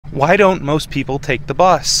Why don't most people take the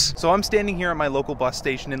bus? So I'm standing here at my local bus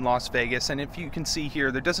station in Las Vegas, and if you can see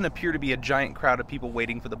here, there doesn't appear to be a giant crowd of people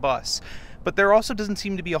waiting for the bus. But there also doesn't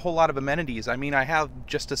seem to be a whole lot of amenities. I mean, I have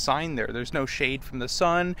just a sign there. There's no shade from the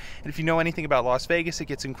sun, and if you know anything about Las Vegas, it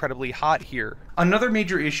gets incredibly hot here. Another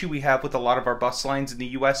major issue we have with a lot of our bus lines in the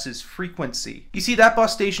US is frequency. You see, that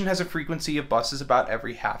bus station has a frequency of buses about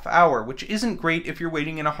every half hour, which isn't great if you're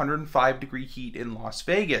waiting in 105-degree heat in Las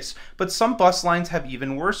Vegas, but some bus lines have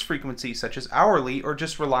even worse frequency, such as hourly, or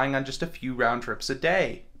just relying on just a few round trips a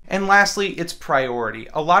day. And lastly, it's priority.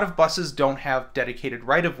 A lot of buses don't have dedicated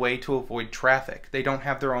right-of-way to avoid traffic. They don't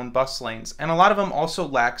have their own bus lanes, and a lot of them also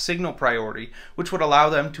lack signal priority, which would allow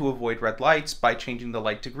them to avoid red lights by changing the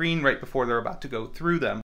light to green right before they're about to go through them.